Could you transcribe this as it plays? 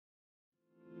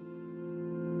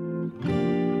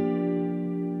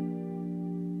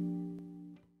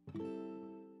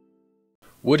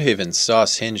Woodhaven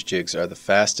SOSS Hinge Jigs are the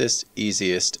fastest,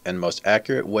 easiest, and most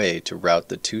accurate way to route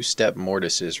the two-step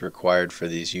mortises required for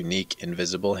these unique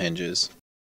invisible hinges.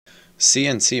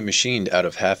 CNC machined out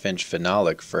of 1/2-inch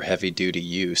phenolic for heavy-duty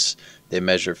use, they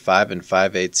measure 5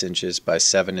 5/8 inches by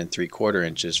 7 3/4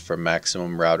 inches for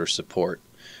maximum router support.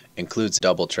 Includes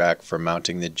double track for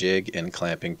mounting the jig and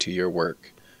clamping to your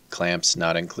work. Clamps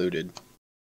not included.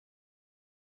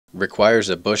 Requires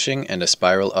a bushing and a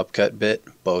spiral upcut bit,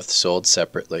 both sold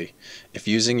separately. If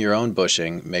using your own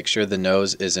bushing, make sure the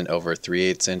nose isn't over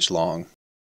 3/8 inch long.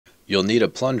 You'll need a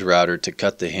plunge router to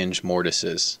cut the hinge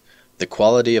mortises. The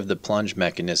quality of the plunge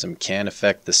mechanism can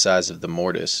affect the size of the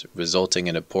mortise, resulting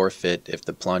in a poor fit if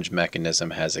the plunge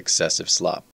mechanism has excessive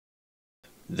slop.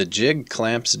 The jig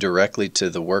clamps directly to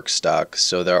the work stock,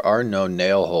 so there are no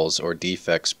nail holes or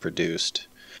defects produced.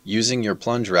 Using your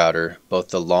plunge router, both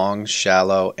the long,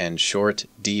 shallow, and short,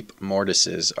 deep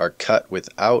mortises are cut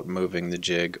without moving the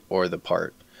jig or the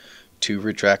part. 2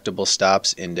 retractable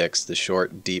stops index the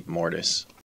short, deep mortise.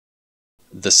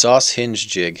 The SOSS Hinge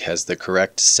Jig has the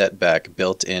correct setback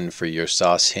built in for your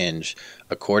SOSS hinge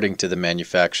according to the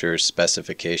manufacturer's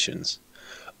specifications.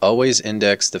 Always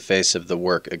index the face of the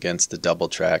work against the double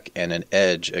track and an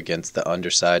edge against the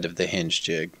underside of the hinge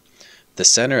jig. The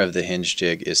center of the hinge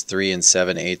jig is 3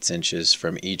 7/8 inches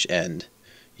from each end.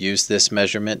 Use this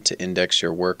measurement to index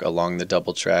your work along the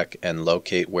double track and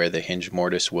locate where the hinge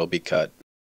mortise will be cut.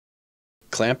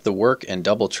 Clamp the work and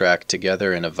double track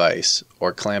together in a vise,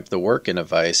 or clamp the work in a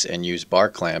vise and use bar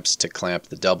clamps to clamp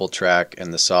the double track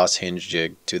and the SOSS hinge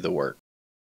jig to the work.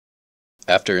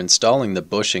 After installing the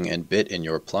bushing and bit in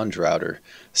your plunge router,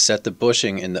 set the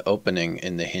bushing in the opening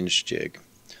in the hinge jig.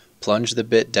 Plunge the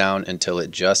bit down until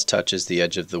it just touches the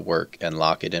edge of the work and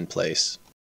lock it in place.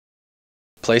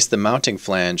 Place the mounting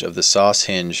flange of the SOSS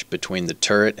hinge between the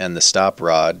turret and the stop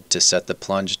rod to set the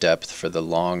plunge depth for the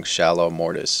long, shallow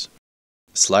mortise.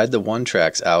 Slide the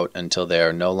one-tracks out until they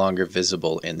are no longer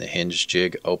visible in the hinge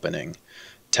jig opening.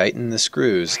 Tighten the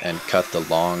screws and cut the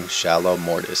long, shallow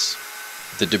mortise.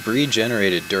 The debris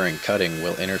generated during cutting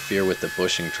will interfere with the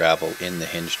bushing travel in the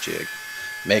hinge jig.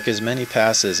 Make as many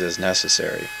passes as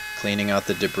necessary, cleaning out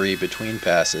the debris between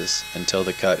passes until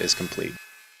the cut is complete.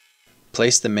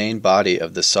 Place the main body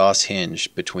of the SOSS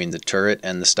hinge between the turret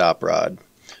and the stop rod.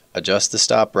 Adjust the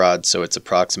stop rod so it's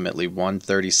approximately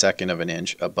 1/32 of an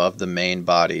inch above the main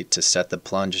body to set the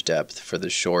plunge depth for the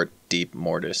short, deep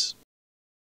mortise.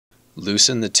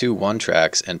 Loosen the 2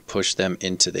 one-tracks and push them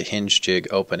into the hinge jig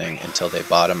opening until they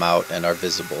bottom out and are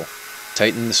visible.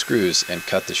 Tighten the screws and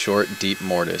cut the short, deep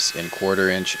mortise in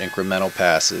 1/4-inch incremental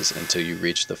passes until you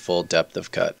reach the full depth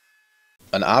of cut.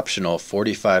 An optional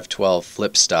 45-12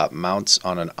 flip stop mounts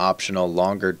on an optional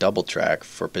longer double track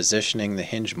for positioning the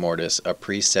hinge mortise a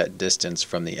preset distance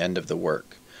from the end of the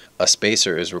work. A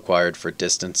spacer is required for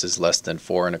distances less than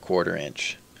 4 1/4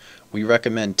 inch. We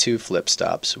recommend 2 flip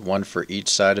stops, one for each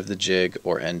side of the jig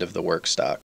or end of the work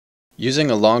stock. Using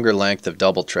a longer length of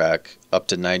double track, up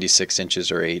to 96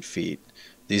 inches or 8 feet,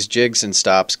 these jigs and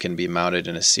stops can be mounted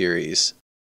in a series.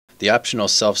 The optional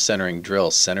self-centering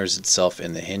drill centers itself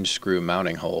in the hinge screw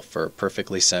mounting hole for a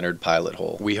perfectly centered pilot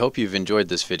hole. We hope you've enjoyed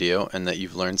this video and that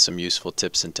you've learned some useful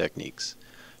tips and techniques.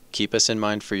 Keep us in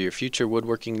mind for your future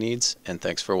woodworking needs, and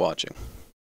thanks for watching.